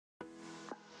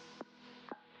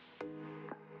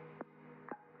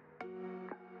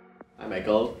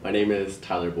Michael. My name is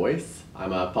Tyler Boyce.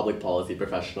 I'm a public policy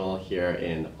professional here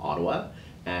in Ottawa,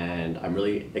 and I'm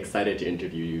really excited to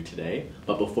interview you today.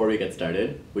 But before we get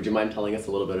started, would you mind telling us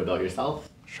a little bit about yourself?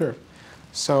 Sure.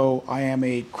 So I am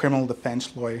a criminal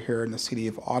defense lawyer here in the city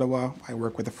of Ottawa. I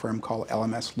work with a firm called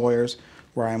LMS Lawyers,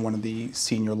 where I'm one of the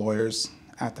senior lawyers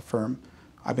at the firm.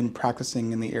 I've been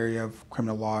practicing in the area of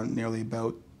criminal law nearly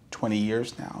about 20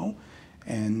 years now,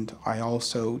 and I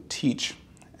also teach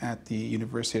at the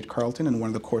University at Carleton, and one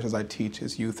of the courses I teach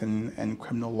is youth and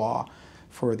criminal law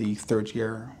for the third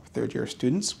year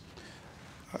students.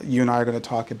 You and I are going to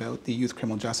talk about the Youth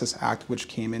Criminal Justice Act, which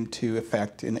came into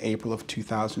effect in April of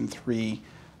 2003.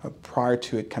 Prior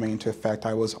to it coming into effect,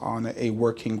 I was on a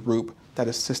working group that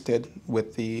assisted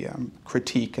with the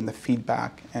critique and the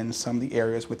feedback and some of the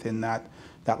areas within that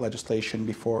legislation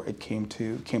before it came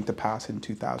to pass in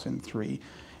 2003.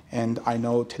 And I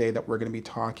know today that we're going to be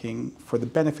talking for the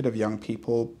benefit of young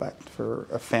people, but for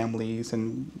families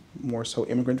and more so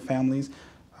immigrant families.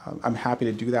 I'm happy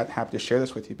to do that, happy to share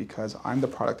this with you because I'm the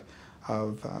product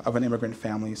of an immigrant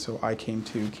family. So I came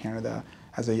to Canada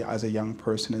as a young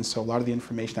person, and so a lot of the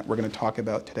information that we're going to talk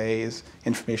about today is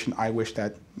information I wish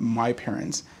that my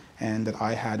parents and that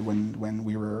I had when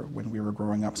we were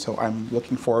growing up. So I'm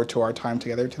looking forward to our time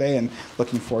together today and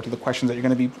looking forward to the questions that you're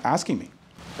going to be asking me.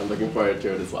 I'm looking forward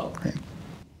to it as well. Great.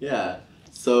 Yeah,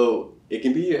 so it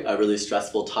can be a really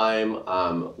stressful time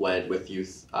with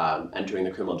youth entering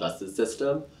the criminal justice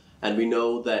system. And we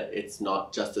know that it's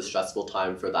not just a stressful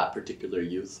time for that particular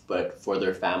youth, but for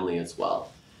their family as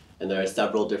well. And there are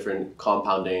several different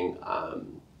compounding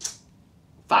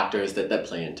factors that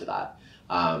play into that.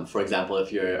 For example,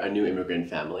 if you're a new immigrant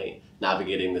family,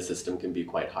 navigating the system can be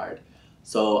quite hard.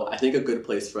 So I think a good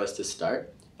place for us to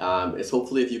start is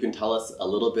hopefully if you can tell us a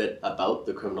little bit about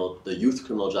the youth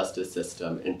criminal justice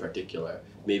system in particular,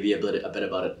 maybe a bit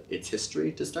about its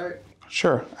history to start.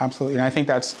 Sure, absolutely. And I think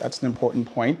that's an important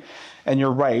point. And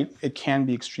you're right, it can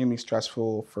be extremely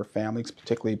stressful for families,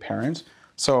 particularly parents.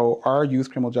 So our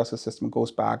youth criminal justice system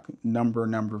goes back a number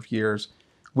of years.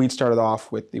 We'd started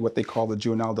off with what they call the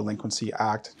Juvenile Delinquency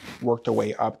Act, worked our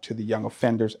way up to the Young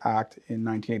Offenders Act in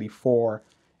 1984,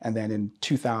 and then in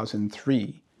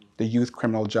 2003, the Youth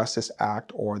Criminal Justice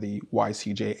Act, or the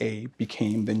YCJS,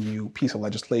 became the new piece of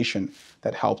legislation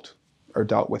that helped or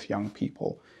dealt with young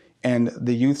people. And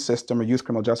the youth system, or Youth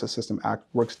Criminal Justice System Act,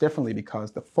 works differently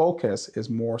because the focus is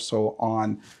more so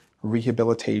on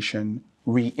rehabilitation,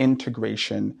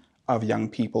 reintegration of young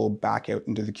people back out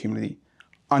into the community.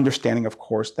 Understanding, of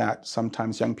course, that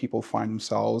sometimes young people find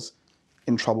themselves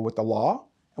in trouble with the law.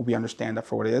 We understand that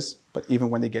for what it is, but even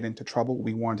when they get into trouble,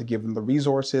 we want to give them the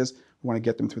resources, we want to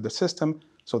get them through the system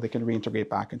so they can reintegrate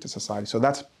back into society. So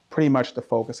that's pretty much the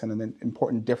focus and an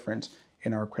important difference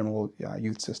in our criminal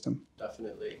youth system.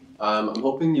 Definitely. I'm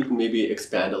hoping you can maybe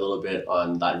expand a little bit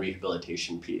on that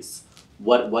rehabilitation piece.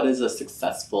 What does a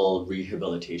successful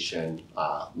rehabilitation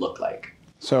look like?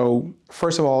 So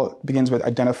first of all, it begins with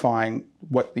identifying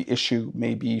what the issue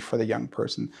may be for the young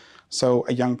person. So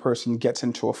a young person gets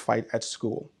into a fight at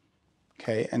school,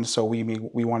 okay? And so we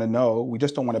want to know, we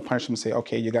just don't want to punish them and say,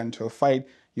 okay, you got into a fight,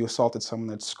 you assaulted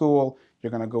someone at school,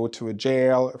 you're going to go to a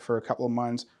jail for a couple of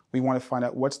months. We want to find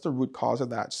out what's the root cause of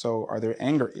that. So are there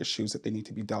anger issues that they need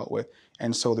to be dealt with?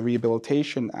 And so the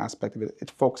rehabilitation aspect of it,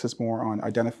 it focuses more on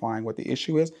identifying what the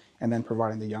issue is and then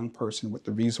providing the young person with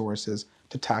the resources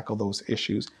to tackle those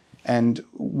issues. And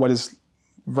what is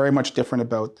very much different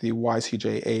about the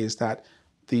YCJA is that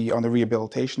on the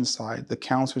rehabilitation side, the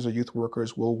counselors or youth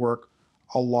workers will work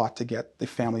a lot to get the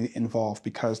family involved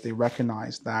because they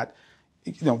recognize that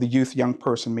the young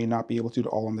person may not be able to do it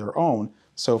all on their own.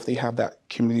 So if they have that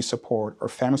community support or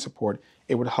family support,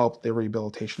 it would help their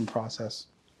rehabilitation process.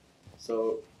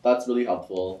 So that's really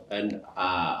helpful. And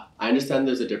I understand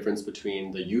there's a difference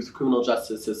between the youth criminal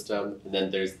justice system and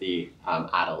then there's the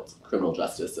adult criminal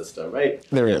justice system, right?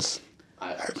 There is.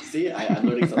 I'm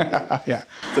learning something. Yeah.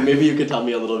 So maybe you could tell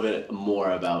me a little bit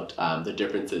more about the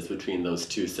differences between those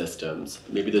two systems.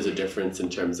 Maybe there's a difference in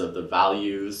terms of the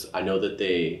values. I know that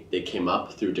they came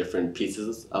up through different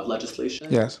pieces of legislation.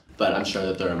 Yes. But I'm sure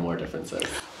that there are more differences.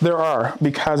 There are,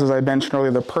 because as I mentioned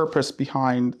earlier, the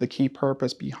key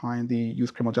purpose behind the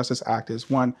Youth Criminal Justice Act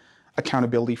is one,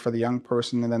 accountability for the young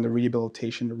person, and then the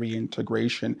rehabilitation, the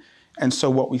reintegration. And so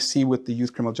what we see with the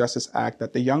Youth Criminal Justice Act,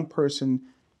 that the young person,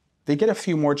 they get a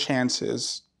few more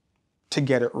chances to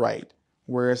get it right.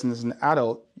 Whereas as an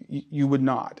adult, you would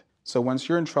not. So once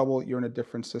you're in trouble, you're in a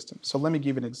different system. So let me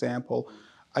give you an example.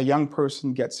 A young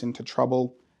person gets into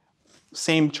trouble,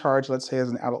 same charge, let's say,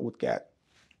 as an adult would get.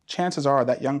 Chances are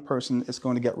that young person is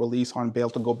going to get released on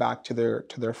bail to go back to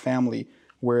their family.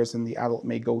 whereas in the adult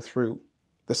may go through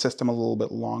the system a little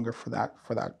bit longer for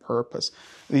that purpose.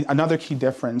 Another key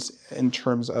difference in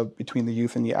terms of between the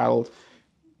youth and the adult,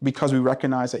 because we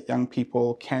recognize that young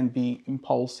people can be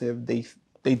impulsive,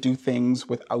 they do things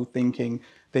without thinking,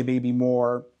 they may be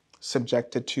more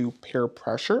subjected to peer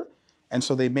pressure, and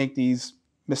so they make these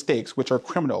mistakes, which are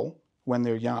criminal when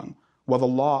they're young. Well, the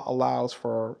law allows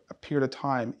for a period of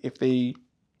time, if they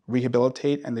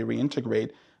rehabilitate and they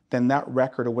reintegrate, then that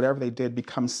record or whatever they did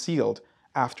becomes sealed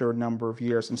after a number of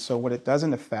years. And so what it does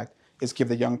in effect is give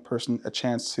the young person a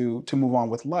chance to move on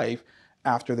with life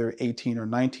after they're 18 or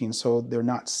 19. So they're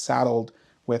not saddled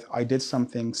with, I did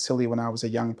something silly when I was a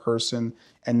young person,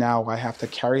 and now I have to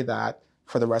carry that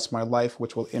for the rest of my life,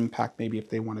 which will impact maybe if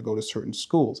they want to go to certain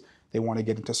schools, they want to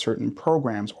get into certain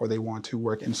programs, or they want to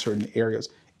work in certain areas.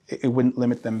 It wouldn't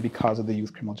limit them because of the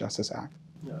Youth Criminal Justice Act.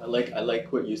 Yeah, I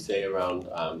like what you say around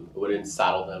it wouldn't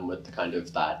saddle them with the kind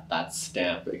of that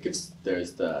stamp. It gives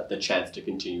there's the chance to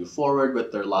continue forward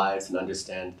with their lives and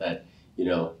understand that, you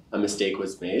know, a mistake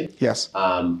was made. Yes.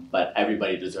 But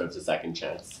everybody deserves a second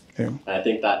chance. Yeah. And I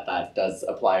think that does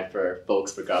apply for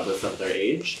folks regardless of their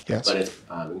age. Yes. But it's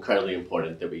incredibly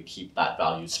important that we keep that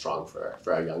value strong for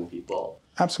our young people.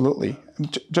 Absolutely.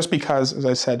 Just because, as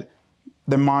I said,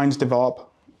 their minds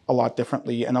develop a lot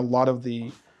differently, and a lot of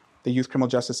the Youth Criminal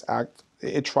Justice Act,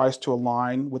 it tries to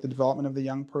align with the development of the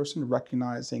young person,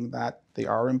 recognizing that they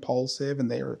are impulsive and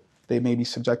they may be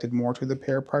subjected more to the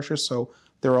peer pressure. So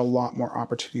there are a lot more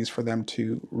opportunities for them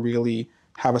to really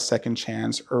have a second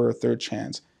chance or a third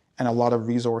chance. And a lot of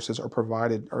resources are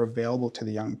provided or available to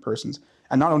the young persons.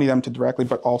 And not only them to directly,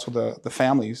 but also the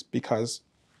families, because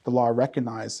the law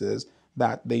recognizes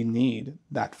that they need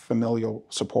that familial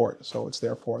support. So it's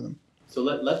there for them. So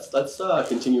let's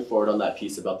continue forward on that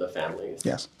piece about the families.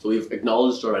 Yes. So we've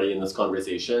acknowledged already in this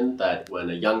conversation that when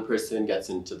a young person gets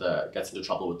into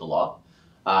trouble with the law,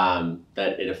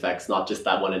 that it affects not just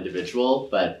that one individual,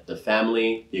 but the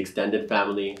family, the extended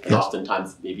family, and Yes.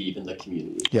 Oftentimes maybe even the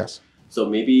community. Yes. So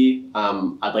maybe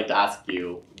I'd like to ask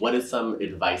you, what is some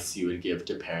advice you would give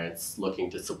to parents looking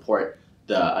to support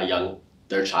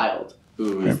their child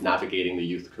who is navigating the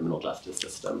youth criminal justice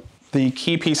system? The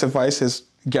key piece of advice is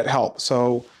get help.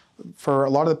 So for a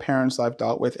lot of the parents I've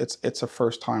dealt with, it's a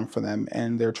first time for them,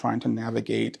 and they're trying to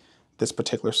navigate this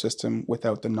particular system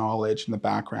without the knowledge and the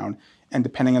background. And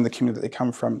depending on the community that they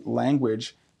come from,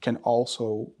 language can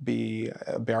also be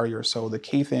a barrier. So the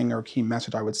key thing or key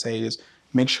message I would say is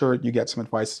make sure you get some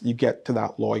advice, you get to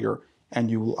that lawyer, and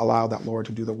you allow that lawyer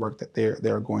to do the work that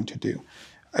they're going to do.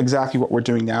 Exactly what we're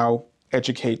doing now,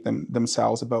 educate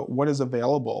themselves about what is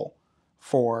available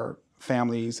for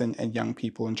families and young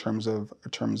people in terms of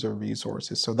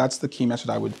resources. So that's the key message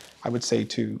I would say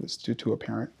to a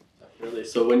parent. Really?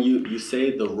 So when you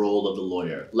say the role of the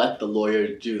lawyer, let the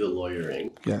lawyer do the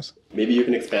lawyering. Yes. Maybe you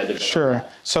can expand a bit. Sure. On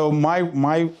that. So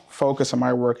my focus and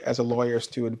my work as a lawyer is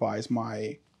to advise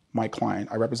my client.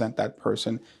 I represent that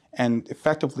person, and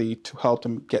effectively to help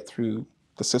them get through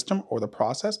the system or the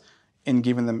process and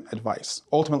giving them advice.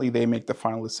 Ultimately, they make the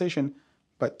final decision.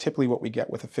 But typically what we get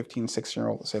with a 15,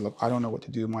 16-year-old, say, look, I don't know what to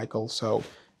do, Michael, so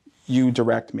you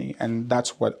direct me. And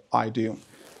that's what I do.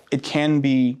 It can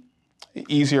be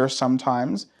easier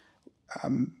sometimes.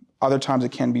 Other times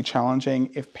it can be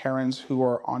challenging if parents who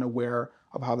are unaware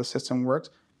of how the system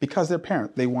works, because they're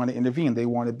parents, they want to intervene, they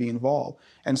want to be involved.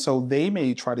 And so they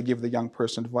may try to give the young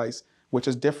person advice, which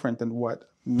is different than what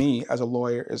me as a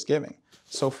lawyer is giving.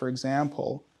 So for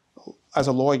example, as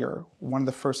a lawyer, one of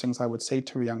the first things I would say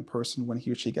to a young person when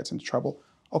he or she gets into trouble,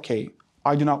 okay,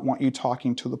 I do not want you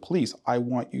talking to the police. I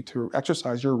want you to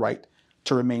exercise your right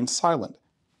to remain silent,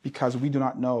 because we do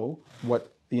not know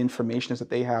what the information is that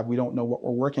they have. We don't know what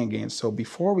we're working against. So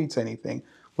before we say anything,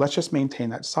 let's just maintain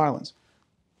that silence.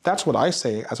 That's what I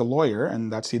say as a lawyer,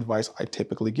 and that's the advice I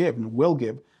typically give and will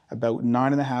give about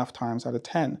 9.5 times out of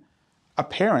 10. A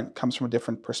parent comes from a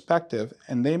different perspective,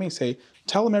 and they may say,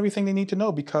 tell them everything they need to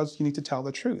know because you need to tell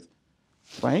the truth,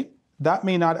 right? That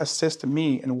may not assist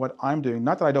me in what I'm doing.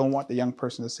 Not that I don't want the young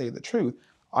person to say the truth.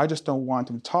 I just don't want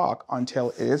them to talk until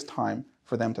it is time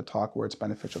for them to talk where it's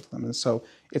beneficial to them. And so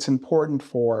it's important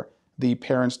for the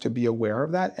parents to be aware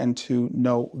of that and to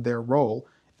know their role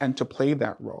and to play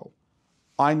that role.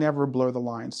 I never blur the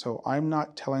line. So I'm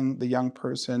not telling the young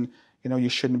person, you know, you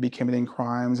shouldn't be committing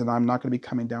crimes, and I'm not going to be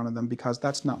coming down on them, because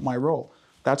that's not my role.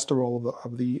 That's the role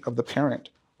of the parent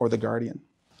or the guardian.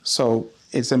 So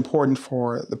it's important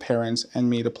for the parents and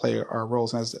me to play our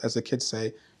roles. And as the kids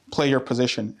say, play your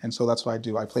position. And so that's what I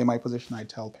do. I play my position. I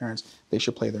tell parents they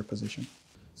should play their position.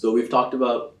 So we've talked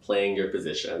about playing your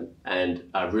position and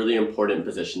a really important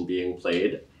position being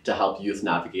played to help youth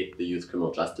navigate the youth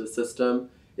criminal justice system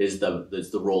is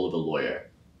the role of a lawyer,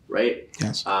 right?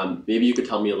 Yes. Maybe you could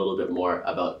tell me a little bit more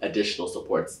about additional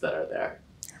supports that are there.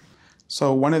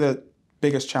 So one of the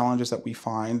biggest challenges that we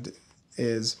find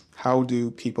is how do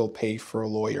people pay for a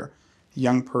lawyer? A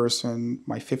young person,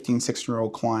 my 15,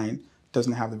 16-year-old client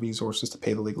doesn't have the resources to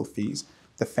pay the legal fees.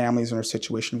 The family's in a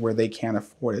situation where they can't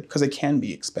afford it because it can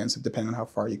be expensive depending on how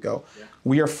far you go. Yeah.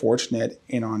 We are fortunate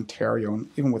in Ontario and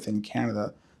even within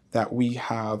Canada that we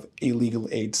have a legal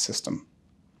aid system.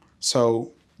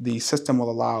 So the system will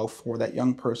allow for that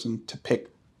young person to pick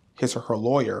his or her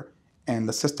lawyer, and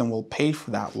the system will pay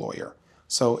for that lawyer.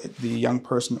 So the young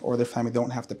person or their family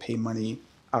don't have to pay money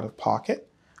out of pocket,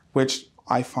 which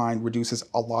I find reduces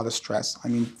a lot of stress. I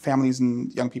mean, families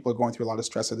and young people are going through a lot of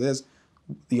stress. It is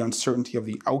the uncertainty of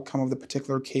the outcome of the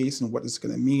particular case and what it's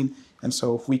going to mean. And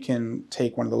so if we can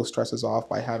take one of those stresses off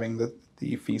by having the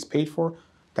fees paid for,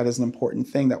 that is an important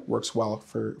thing that works well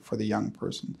for the young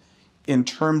person. In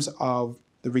terms of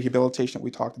the rehabilitation that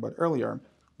we talked about earlier,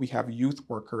 we have youth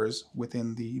workers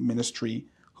within the ministry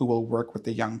who will work with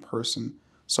the young person.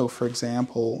 So for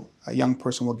example, a young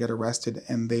person will get arrested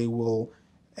and they will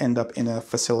end up in a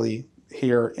facility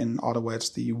here in Ottawa. It's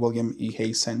the William E.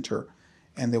 Hay Center,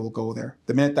 and they will go there.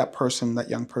 The minute that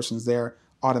young person's there,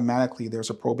 automatically there's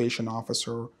a probation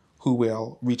officer who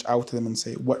will reach out to them and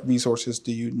say, what resources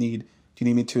do you need? Do you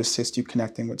need me to assist you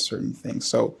connecting with certain things?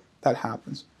 So that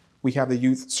happens. We have the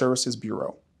Youth Services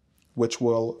Bureau,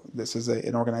 this is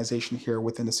an organization here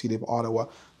within the city of Ottawa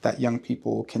that young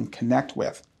people can connect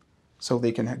with. So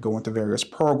they can go into various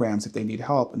programs if they need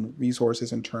help and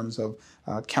resources in terms of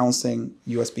counseling.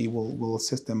 USB will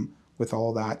assist them with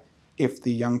all that. If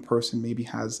the young person maybe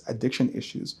has addiction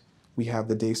issues, we have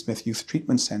the Dave Smith Youth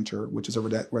Treatment Center, which is a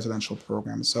residential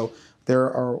program. So there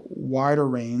are wider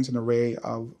range and array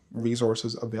of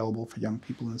resources available for young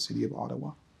people in the city of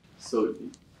Ottawa. So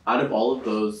out of all of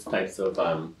those types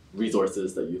of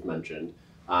resources that you've mentioned,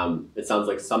 it sounds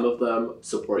like some of them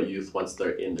support youth once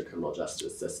they're in the criminal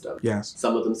justice system. Yes.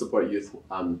 Some of them support youth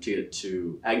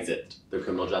to exit the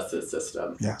criminal justice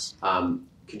system. Yes.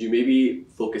 Could you maybe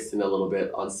focus in a little bit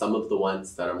on some of the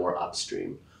ones that are more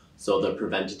upstream? So the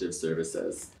preventative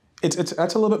services.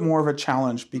 That's a little bit more of a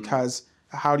challenge because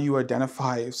how do you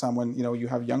identify if someone, you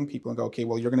have young people and go, okay,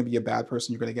 well, you're going to be a bad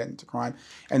person, you're going to get into crime.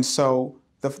 And so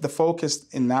the focus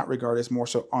in that regard is more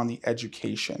so on the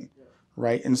education.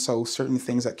 Right? And so certain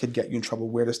things that could get you in trouble,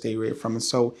 where to stay away from. And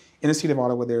so in the city of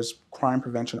Ottawa, there's Crime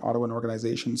Prevention Ottawa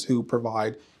organizations who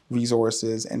provide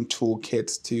resources and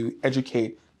toolkits to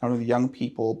educate not only the young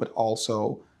people, but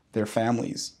also their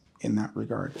families in that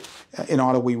regard. In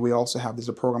Ottawa, there's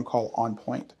a program called On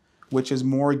Point, which is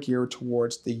more geared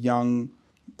towards the young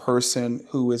person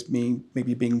who is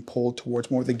maybe being pulled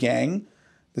towards more the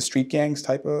street gangs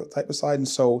type of side. And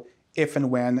so if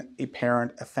and when a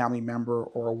parent, a family member,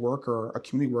 or a worker, a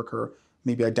community worker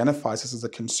maybe identifies this as a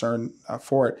concern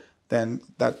for it, then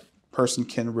that person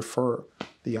can refer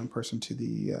the young person to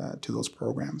those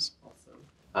programs.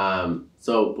 Awesome.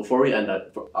 So before we end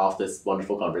off this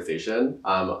wonderful conversation,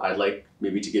 I'd like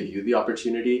maybe to give you the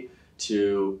opportunity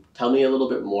to tell me a little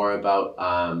bit more about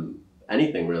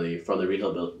anything really from the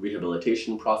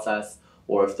rehabilitation process,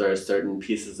 or if there are certain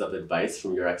pieces of advice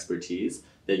from your expertise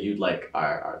that you'd like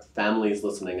our families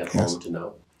listening at home to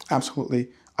know. Absolutely.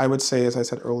 I would say, as I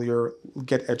said earlier,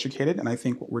 get educated. And I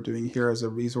think what we're doing here as a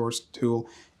resource tool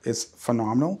is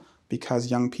phenomenal because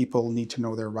young people need to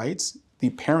know their rights. The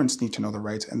parents need to know their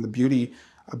rights. And the beauty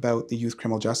about the Youth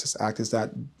Criminal Justice Act is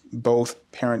that both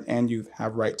parent and youth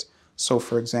have rights. So,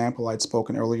 for example, I'd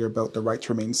spoken earlier about the right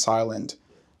to remain silent.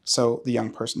 So the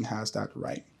young person has that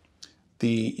right.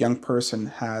 The young person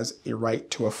has a right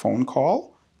to a phone call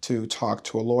to talk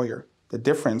to a lawyer. The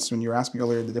difference, when you asked me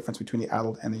earlier, the difference between the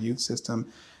adult and the youth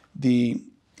system,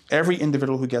 every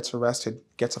individual who gets arrested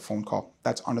gets a phone call.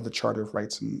 That's under the Charter of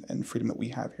Rights and Freedom that we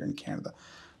have here in Canada.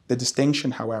 The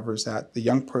distinction, however, is that the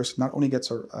young person not only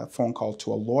gets a phone call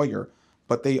to a lawyer,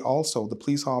 but the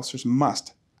police officers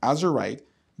must, as a right,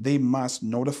 they must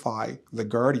notify the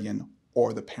guardian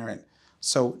or the parent.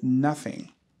 So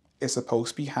nothing is supposed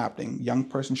to be happening. Young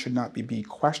person should not be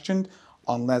questioned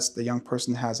unless the young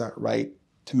person has that right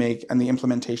to make and the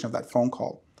implementation of that phone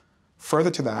call.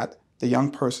 Further to that, the young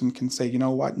person can say, you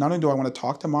know what, not only do I want to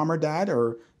talk to mom or dad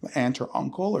or aunt or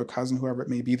uncle or cousin, whoever it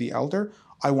may be, the elder,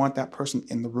 I want that person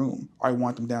in the room. I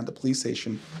want them down at the police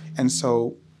station. And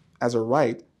so as a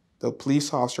right, the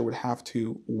police officer would have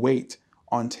to wait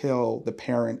until the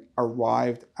parent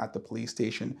arrived at the police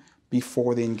station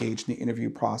before they engage in the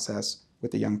interview process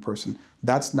with the young person.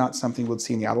 That's not something we'll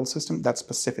see in the adult system. That's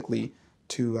specifically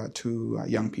to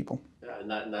young people. Yeah,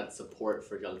 and that support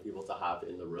for young people to have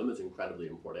in the room is incredibly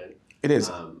important. It is,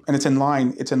 and it's in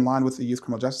line. It's in line with the Youth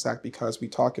Criminal Justice Act because we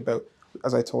talk about,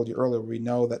 as I told you earlier, we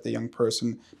know that the young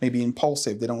person may be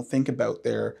impulsive. They don't think about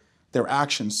their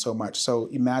actions so much. So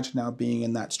imagine now being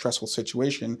in that stressful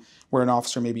situation where an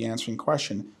officer may be answering a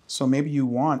question. So maybe you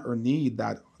want or need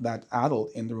that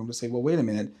adult in the room to say, well, wait a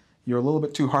minute, you're a little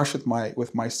bit too harsh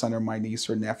with my son or my niece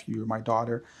or nephew or my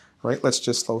daughter, right? Let's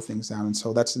just slow things down. And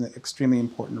so that's an extremely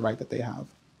important right that they have.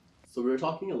 So we were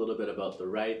talking a little bit about the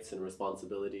rights and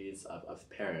responsibilities of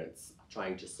parents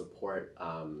trying to support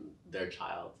their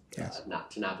child Yes.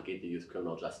 to navigate the youth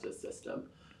criminal justice system.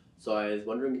 So I was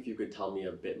wondering if you could tell me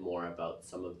a bit more about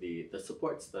some of the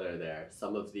supports that are there,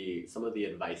 some of the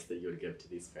advice that you would give to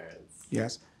these parents.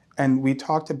 Yes. And we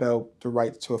talked about the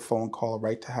right to a phone call,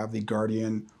 right to have the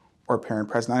guardian or parent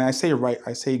present. And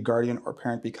I say guardian or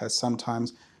parent because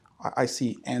sometimes I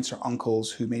see aunts or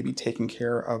uncles who may be taking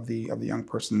care of the young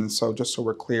person. And so just so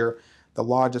we're clear, the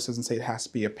law just doesn't say it has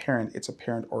to be a parent, it's a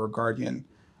parent or a guardian.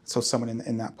 So someone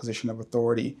in that position of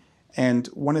authority. And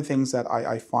one of the things that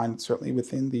I find certainly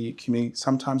within the community,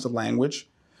 sometimes the language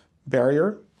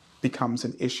barrier becomes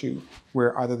an issue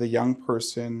where either the young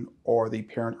person or the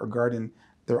parent or guardian,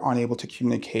 they're unable to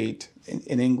communicate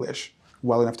in English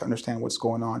well enough to understand what's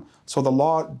going on. So the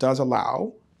law does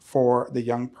allow for the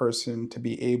young person to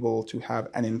be able to have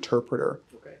an interpreter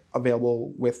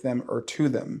available with them or to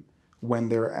them when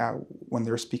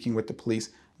they're speaking with the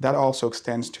police. That also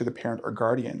extends to the parent or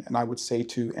guardian. And I would say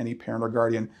to any parent or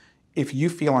guardian, if you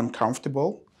feel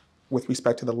uncomfortable with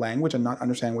respect to the language and not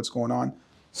understanding what's going on,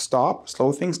 stop,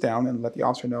 slow things down, and let the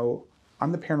officer know,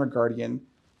 I'm the parent or guardian.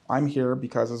 I'm here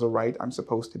because as a right, I'm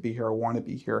supposed to be here, I want to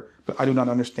be here, but I do not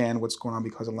understand what's going on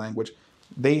because of language.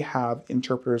 They have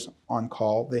interpreters on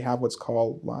call. They have what's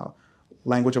called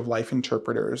language of life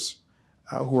interpreters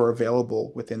who are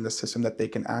available within the system that they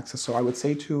can access. So I would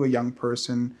say to a young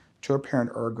person, to a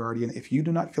parent or a guardian, if you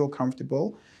do not feel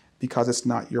comfortable because it's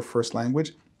not your first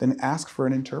language, then ask for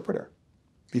an interpreter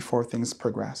before things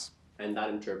progress. And that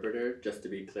interpreter, just to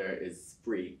be clear, is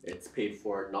free. It's paid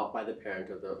for not by the parent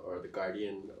or the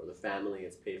guardian or the family.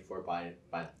 It's paid for by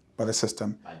the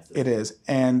system. It is.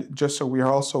 And just so we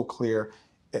are also clear,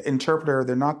 interpreter,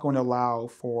 they're not going to allow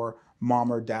for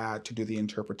mom or dad to do the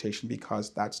interpretation because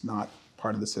that's not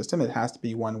part of the system. It has to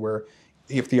be one where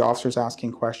if the officer's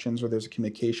asking questions or there's a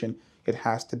communication, it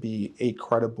has to be a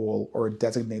credible or a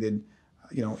designated,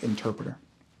 interpreter.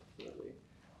 Absolutely.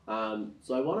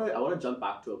 So I want to jump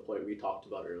back to a point we talked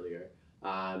about earlier,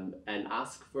 and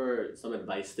ask for some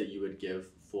advice that you would give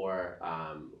for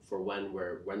when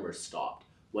we're stopped,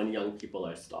 when young people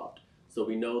are stopped. So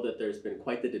we know that there's been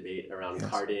quite the debate around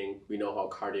carding. We know how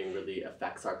carding really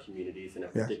affects our communities in a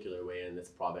particular way in this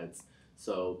province.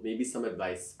 So maybe some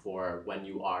advice for when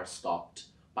you are stopped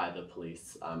by the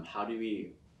police. How do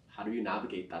you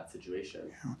navigate that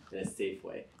situation in a safe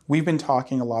way? We've been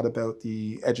talking a lot about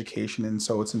the education, and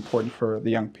so it's important for the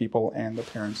young people and the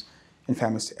parents and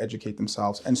families to educate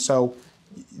themselves. And so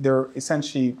there are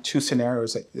essentially two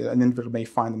scenarios that an individual may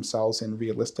find themselves in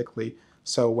realistically.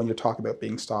 So when you're talking about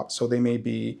being stopped, so they may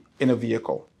be in a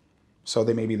vehicle. So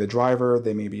they may be the driver,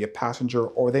 they may be a passenger,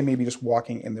 or they may be just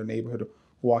walking in their neighborhood,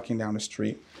 walking down the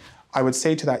street. I would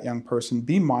say to that young person,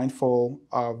 be mindful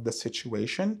of the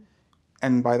situation.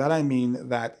 And by that I mean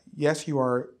that, yes, you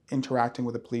are interacting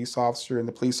with a police officer, and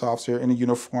the police officer in a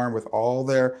uniform with all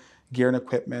their gear and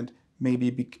equipment may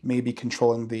be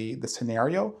controlling the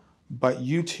scenario, but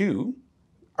you too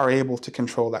are able to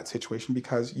control that situation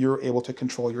because you're able to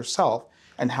control yourself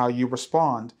and how you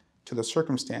respond to the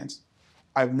circumstance.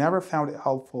 I've never found it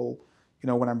helpful,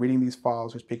 when I'm reading these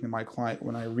files or speaking to my client,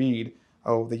 when I read,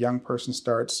 oh, the young person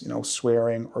starts,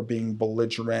 swearing or being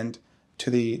belligerent to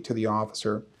the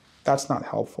officer. That's not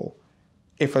helpful.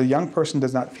 If a young person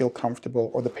does not feel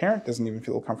comfortable, or the parent doesn't even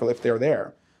feel comfortable if they're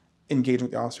there, engaging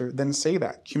with the officer, then say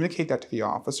that. Communicate that to the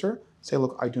officer. Say,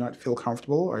 look, I do not feel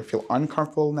comfortable, or I feel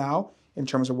uncomfortable now in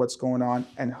terms of what's going on,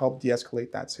 and help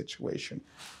de-escalate that situation.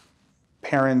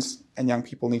 Parents and young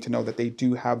people need to know that they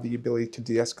do have the ability to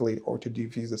de-escalate or to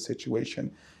defuse the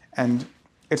situation. And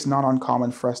it's not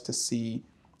uncommon for us to see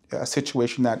a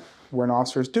situation where an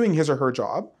officer is doing his or her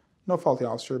job, no fault of the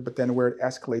officer, but then where it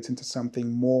escalates into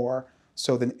something more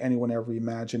so than anyone ever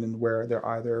imagined, and where they're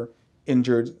either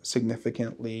injured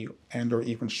significantly and or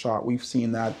even shot. We've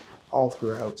seen that all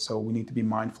throughout, so we need to be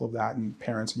mindful of that, and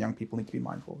parents and young people need to be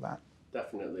mindful of that.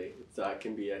 Definitely. It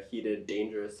can be a heated,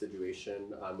 dangerous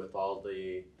situation with all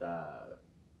the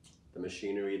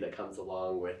machinery that comes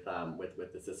along with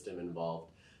the system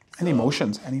involved. And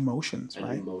emotions,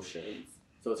 right? Emotions.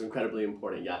 So it's incredibly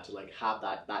important, to like have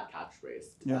that catchphrase.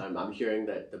 Yeah. I'm hearing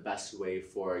that the best way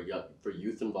for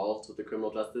youth involved with the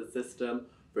criminal justice system,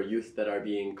 for youth that are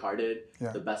being carded,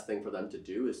 the best thing for them to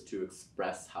do is to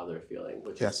express how they're feeling,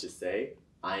 which is to say,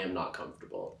 I am not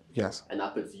comfortable. Yes. And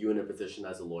that puts you in a position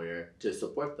as a lawyer to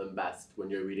support them best when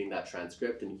you're reading that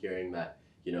transcript and hearing that,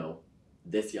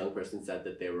 this young person said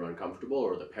that they were uncomfortable,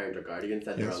 or the parent or guardian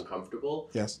said they're uncomfortable.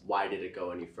 Yes. Why did it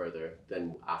go any further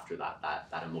than after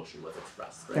that emotion was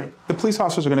expressed, right? Yeah. The police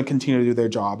officers are going to continue to do their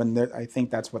job, and I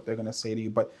think that's what they're going to say to you.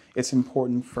 But it's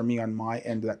important for me on my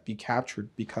end that be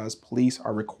captured, because police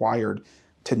are required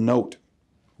to note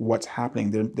what's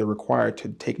happening. They're required to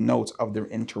take notes of their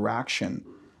interaction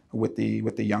with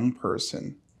the young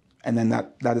person. And then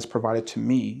that is provided to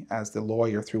me as the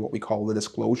lawyer through what we call the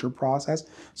disclosure process.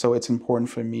 So it's important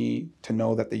for me to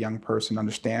know that the young person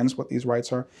understands what these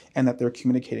rights are, and that they're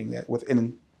communicating that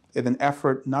in an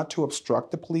effort not to obstruct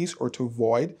the police or to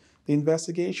avoid the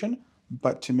investigation,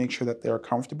 but to make sure that they're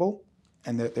comfortable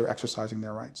and that they're exercising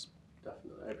their rights.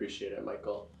 Definitely. I appreciate it,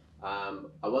 Michael.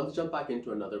 I want to jump back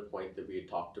into another point that we had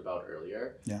talked about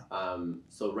earlier. Yeah.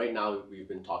 So right now we've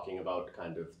been talking about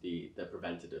kind of the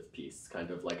preventative piece, kind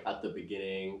of like at the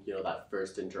beginning, that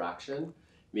first interaction.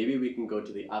 Maybe we can go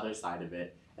to the other side of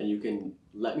it, and you can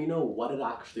let me know what it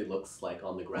actually looks like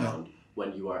on the ground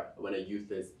when a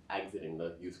youth is exiting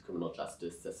the youth criminal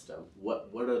justice system.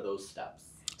 What are those steps?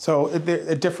 So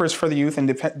it differs for the youth, and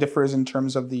differs in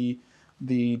terms of the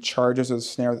charges or the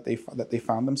scenario that they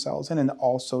found themselves in, and it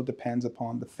also depends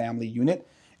upon the family unit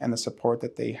and the support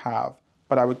that they have.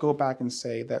 But I would go back and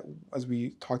say that, as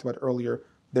we talked about earlier,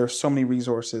 there are so many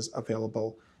resources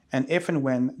available. And if and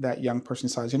when that young person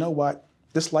decides, you know what,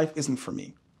 this life isn't for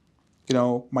me.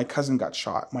 My cousin got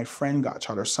shot, my friend got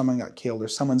shot, or someone got killed, or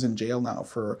someone's in jail now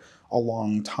for a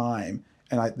long time,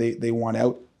 and they want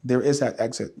out, there is that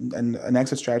exit. And an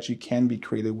exit strategy can be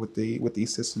created with the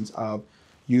assistance of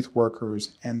youth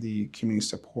workers and the community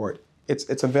support.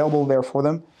 It's available there for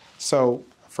them. So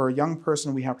for a young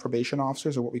person, we have probation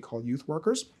officers, or what we call youth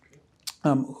workers,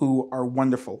 who are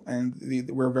wonderful. And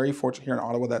we're very fortunate here in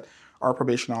Ottawa that our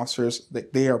probation officers,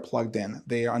 they are plugged in.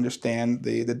 They understand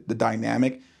the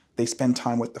dynamic. They spend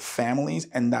time with the families,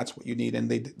 and that's what you need. And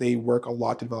they work a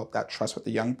lot to develop that trust with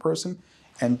the young person.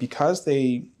 And because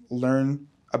they learn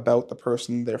about the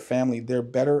person, their family, they're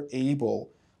better able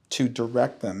to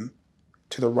direct them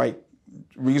to the right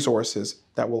resources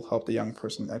that will help the young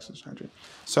person exit strategy.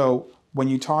 So when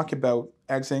you talk about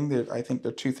exiting, I think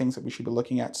there are two things that we should be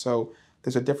looking at. So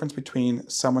there's a difference between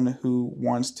someone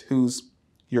who's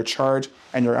your charge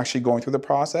and you're actually going through the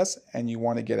process and you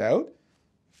want to get out,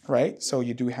 right? So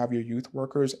you do have your youth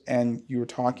workers, and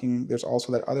there's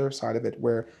also that other side of it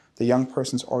where the young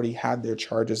person's already had their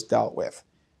charges dealt with.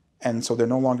 And so they're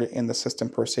no longer in the system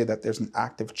per se, that there's an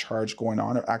active charge going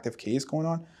on or active case going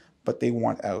on, but they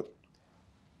want out.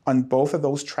 On both of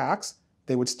those tracks,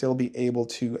 they would still be able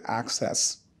to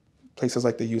access places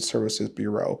like the Youth Services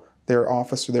Bureau. Their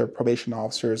probation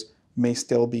officers may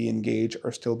still be engaged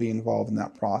or still be involved in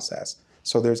that process.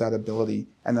 So there's that ability.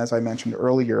 And as I mentioned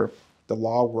earlier, the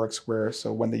law works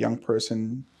so when the young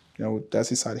person, does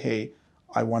decide, hey,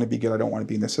 I want to be good, I don't want to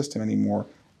be in the system anymore,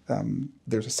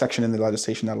 there's a section in the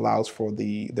legislation that allows for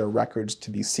their records to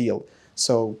be sealed.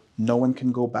 So no one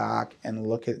can go back and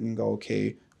look at it and go,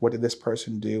 okay, what did this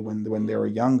person do when they were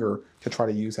younger, to try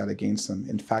to use that against them?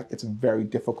 In fact, it's very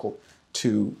difficult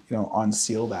to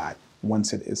unseal that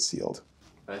once it is sealed.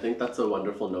 I think that's a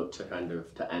wonderful note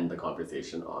to end the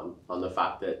conversation on the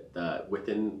fact that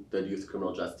within the youth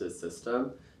criminal justice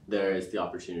system, there is the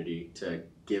opportunity to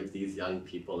give these young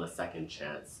people a second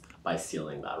chance by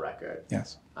sealing that record.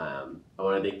 Yes. I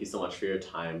want to thank you so much for your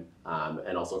time,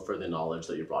 and also for the knowledge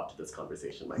that you brought to this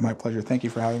conversation, Michael. My pleasure. Thank you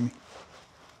for having me.